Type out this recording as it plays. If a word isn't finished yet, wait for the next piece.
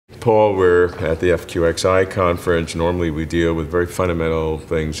Paul, we're at the FQXI conference. Normally we deal with very fundamental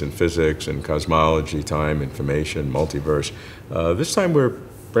things in physics and cosmology, time, information, multiverse. This time we're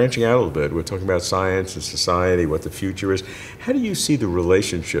branching out a little bit. We're talking about science and society, what the future is. How do you see the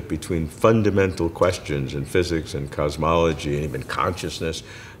relationship between fundamental questions in physics and cosmology and even consciousness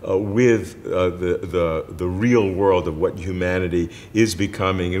with the real world of what humanity is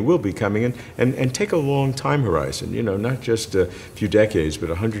becoming and will be becoming, and take a long time horizon, you know, not just a few decades, but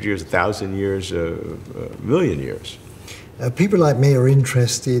 100 years, 1,000 years, a million years? People like me are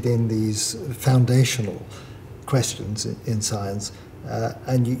interested in these foundational questions in science.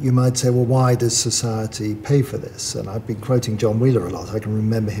 And you might say, well, why does society pay for this? And I've been quoting John Wheeler a lot. I can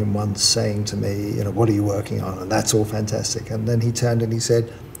remember him once saying to me, you know, what are you working on? And that's all fantastic. And then he turned and he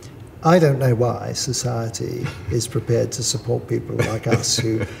said, I don't know why society is prepared to support people like us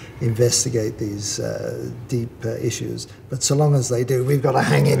who investigate these deep issues. But so long as they do, we've got to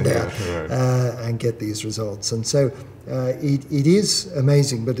hang in there and get these results. And so it is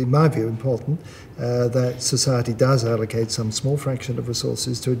amazing, but in my view important, that society does allocate some small fraction of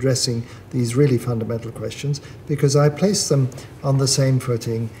resources to addressing these really fundamental questions, because I place them on the same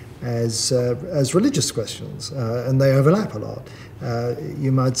footing as religious questions, and they overlap a lot.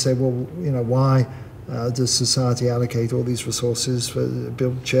 You might say, well, you know, why does society allocate all these resources for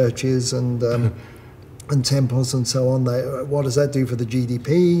build churches and temples and so on? What does that do for the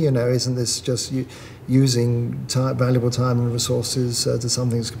GDP? You know, isn't this just using valuable time and resources to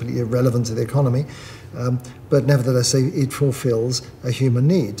something that's completely irrelevant to the economy? But nevertheless, it fulfills a human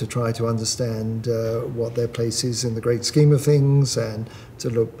need to try to understand what their place is in the great scheme of things, and to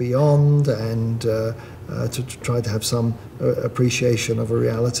look beyond, and to try to have some appreciation of a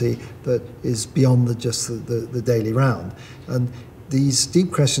reality that is beyond just the daily round. And these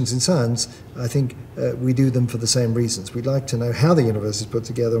deep questions in science, I think we do them for the same reasons. We'd like to know how the universe is put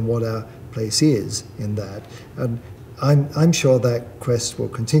together and what our place is in that. And I'm sure that quest will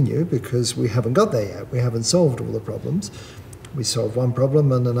continue, because we haven't got there yet. We haven't solved all the problems. We solve one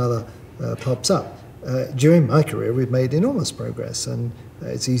problem and another pops up. During my career, we've made enormous progress, and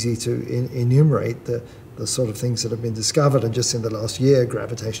it's easy to enumerate the sort of things that have been discovered. And just in the last year,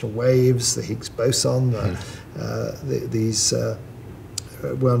 gravitational waves, the Higgs boson, these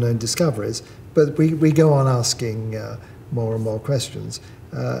well-known discoveries. But we go on asking more and more questions.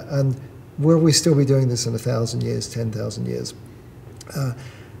 And will we still be doing this in 1,000 years, 10,000 years?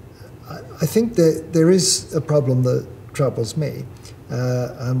 I think that there is a problem that troubles me.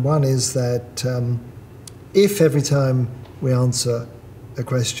 And one is that if every time we answer a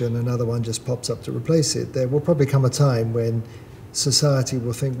question, another one just pops up to replace it, there will probably come a time when society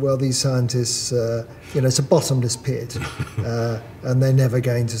will think, well, these scientists, you know, it's a bottomless pit, and they're never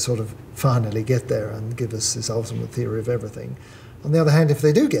going to sort of finally get there and give us this ultimate theory of everything. On the other hand, if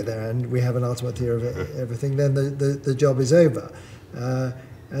they do get there and we have an ultimate theory of everything, then the job is over.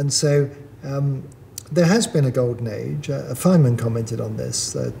 And so there has been a golden age. Feynman commented on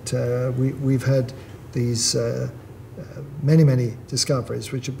this, that we've had these many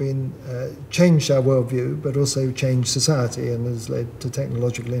discoveries which have been changed our worldview, but also changed society and has led to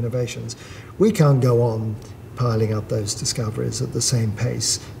technological innovations. We can't go on piling up those discoveries at the same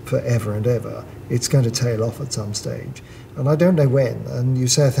pace forever and ever. It's going to tail off at some stage. And I don't know when. And you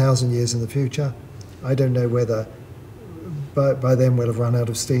say 1,000 years in the future. I don't know whether by then we'll have run out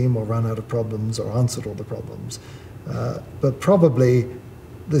of steam or run out of problems or answered all the problems. But probably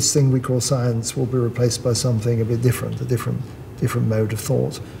this thing we call science will be replaced by something a bit different, a different mode of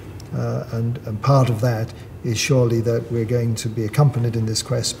thought. And part of that is surely that we're going to be accompanied in this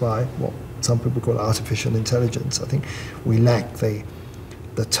quest by what some people call artificial intelligence. I think we lack the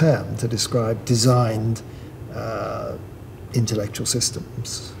term to describe designed intellectual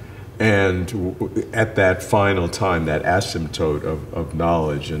systems. And at that final time, that asymptote of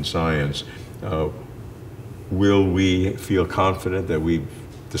knowledge and science, will we feel confident that we've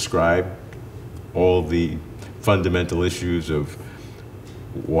described all the fundamental issues of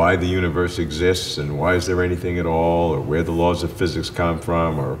why the universe exists, and why is there anything at all, or where the laws of physics come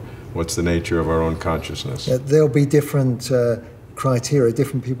from, or what's the nature of our own consciousness? There'll be different criteria.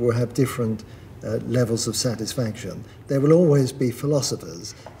 Different people will have different levels of satisfaction. There will always be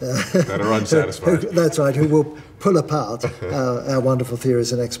philosophers that are unsatisfied. That's right, who will pull apart our wonderful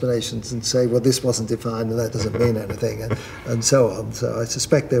theories and explanations and say, well, this wasn't defined and that doesn't mean anything, and so on. So I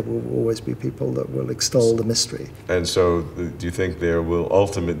suspect there will always be people that will extol the mystery. And so do you think there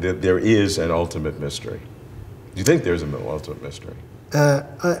is an ultimate mystery? Do you think there's an ultimate mystery?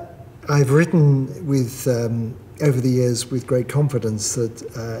 I've written with over the years with great confidence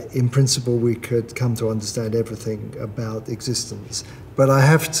that in principle we could come to understand everything about existence. But I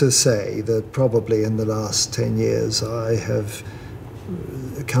have to say that probably in the last 10 years I have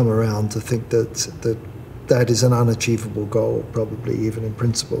come around to think that is an unachievable goal, probably even in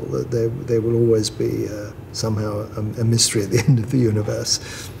principle, that there will always be somehow a mystery at the end of the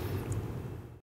universe.